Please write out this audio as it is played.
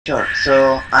Sure.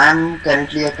 So I'm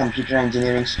currently a computer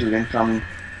engineering student from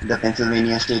the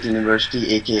Pennsylvania State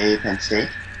University, aka Penn State,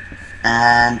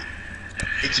 and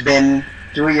it's been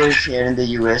 2 years here in the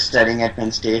US studying at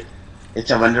Penn State.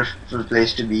 It's a wonderful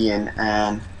place to be in,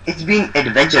 and it's been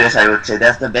adventurous, I would say.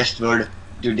 That's the best word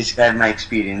to describe my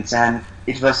experience. And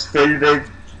it was filled with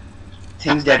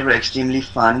things that were extremely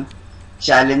fun,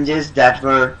 challenges that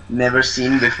were never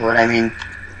seen before. I mean,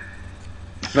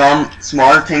 from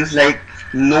small things like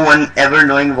no one ever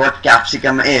knowing what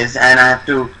capsicum is, and I have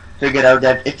to figure out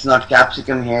that it's not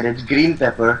capsicum here, it's green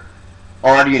pepper,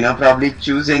 or probably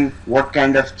choosing what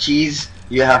kind of cheese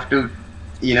you have to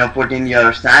put in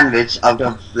your sandwich out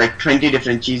of like 20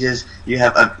 different cheeses you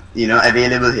have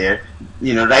available here.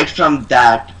 Right from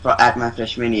that at my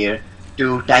freshman year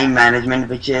to time management,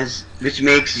 which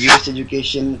makes US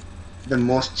education the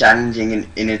most challenging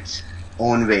in its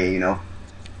own way.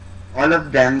 All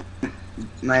of them,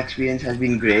 my experience has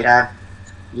been great. I've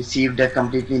received a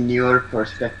completely newer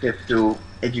perspective to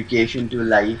education, to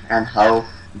life, and how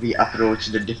we approach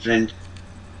the different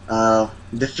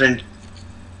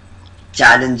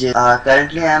challenges.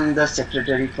 Currently, I'm the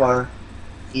secretary for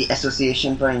the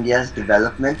Association for India's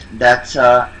Development. That's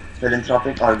a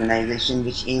philanthropic organization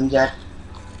which aims at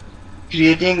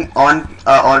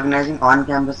organizing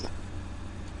on-campus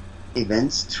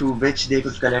events through which they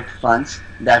could collect funds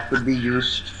that could be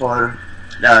used for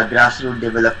grassroots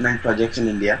development projects in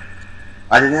India.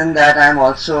 Other than that, I'm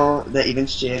also the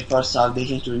events chair for South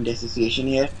Asian Student Association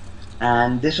here,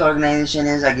 and this organization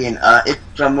is again it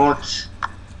promotes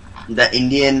the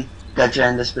Indian culture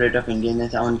and the spirit of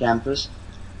Indianness on campus.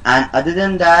 And other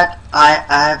than that, I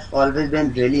have always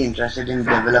been really interested in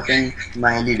developing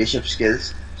my leadership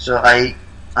skills. So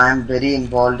I'm very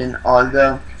involved in all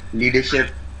the leadership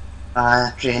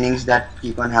trainings that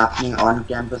keep on happening on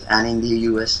campus and in the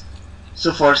US.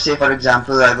 So for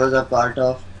example, I was a part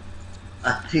of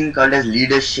a thing called as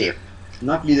leadership,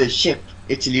 not leadership,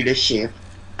 it's leadership,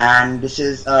 and this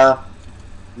is a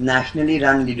nationally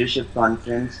run leadership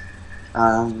conference,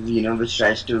 which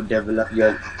tries to develop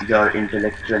your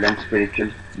intellectual and spiritual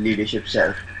leadership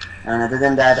self. And other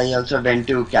than that, I also went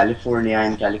to California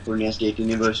and California State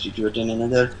University to attend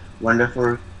another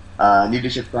wonderful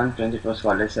leadership conference. It was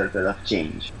called a Circle of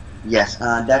Change. Yes,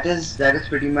 that is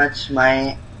pretty much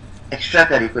my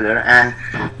extracurricular, and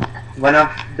one of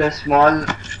the small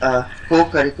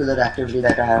co-curricular activity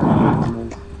that I have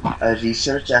done is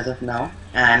research as of now,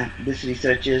 and this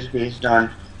research is based on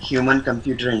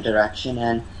human-computer interaction,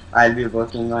 and I'll be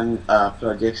working on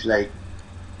projects like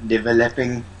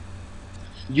developing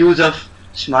use of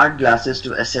smart glasses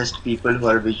to assist people who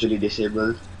are visually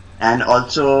disabled, and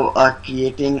also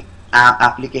creating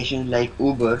applications like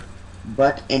Uber,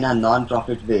 but in a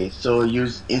non-profit way. So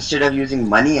instead of using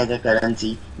money as a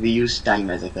currency, we use time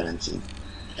as a currency.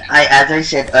 As I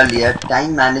said earlier,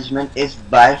 time management is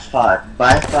by far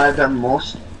the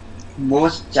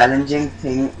most challenging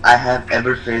thing I have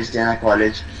ever faced in a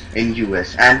college in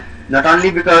US. And not only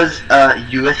because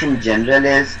US in general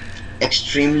is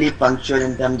extremely punctual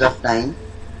in terms of time,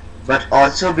 but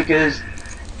also because,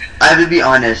 I will be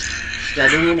honest,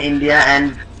 studying in India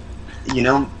and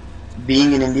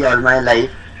being in India all my life,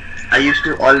 I used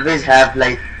to always have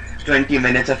like 20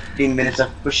 minutes or 15 minutes of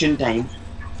cushion time,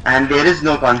 and there is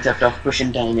no concept of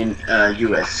cushion time in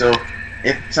US. So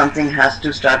if something has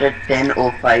to start at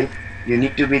 10:05, you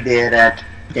need to be there at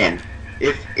 10.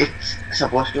 If it's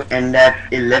supposed to end at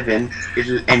 11, it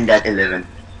will end at 11.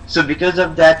 So because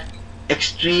of that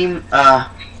extreme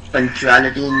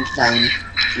punctuality in time,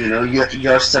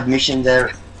 your submissions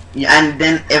are, and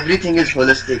then everything is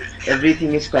holistic,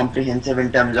 everything is comprehensive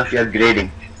in terms of your grading.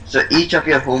 So each of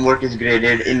your homework is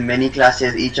graded, in many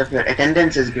classes each of your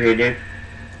attendance is graded.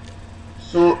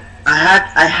 So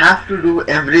I have to do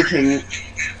everything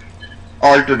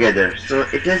all together. So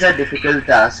it is a difficult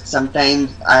task.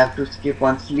 Sometimes I have to skip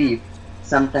on sleep,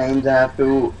 sometimes I have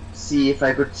to see if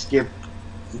I could skip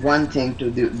one thing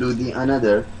to do the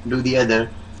other,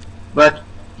 but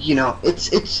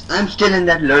I'm still in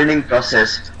that learning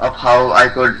process of how I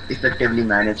could effectively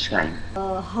manage time.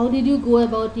 How did you go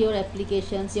about your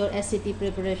applications, your SAT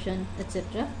preparation,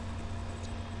 etc.?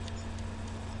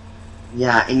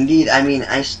 Yeah, indeed. I mean,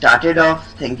 I started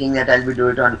off thinking that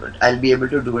I'll be able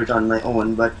to do it on my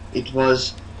own, but it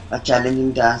was a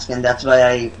challenging task, and that's why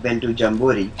I went to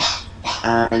Jamboree.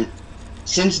 And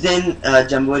since then,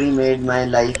 Jamboree made my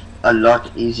life a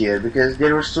lot easier, because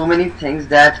there were so many things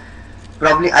that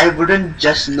probably I wouldn't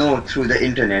just know through the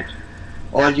internet,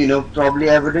 or probably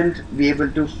I wouldn't be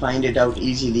able to find it out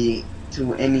easily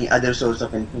through any other source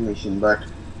of information. But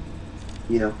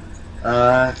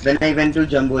When I went to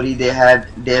Jamboree, they had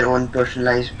their own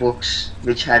personalized books,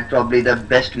 which had probably the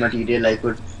best material I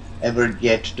could ever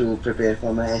get to prepare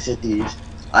for my SATs.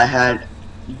 I had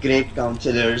great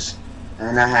counselors,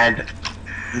 and I had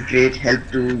great help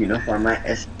to, for my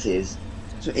essays.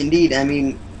 So indeed, I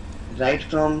mean, right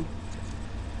from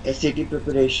SAT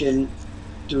preparation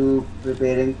to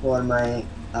preparing for my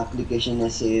application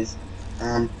essays,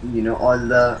 and all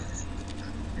the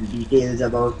details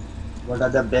about what are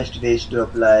the best ways to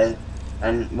apply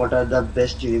and what are the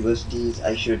best universities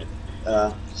I should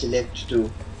select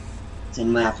to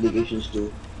send my applications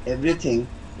to. Everything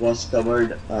was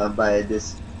covered by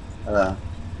this uh,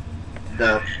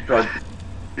 the pro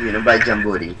by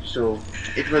Jamboree. So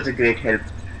it was a great help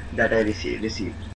that I received.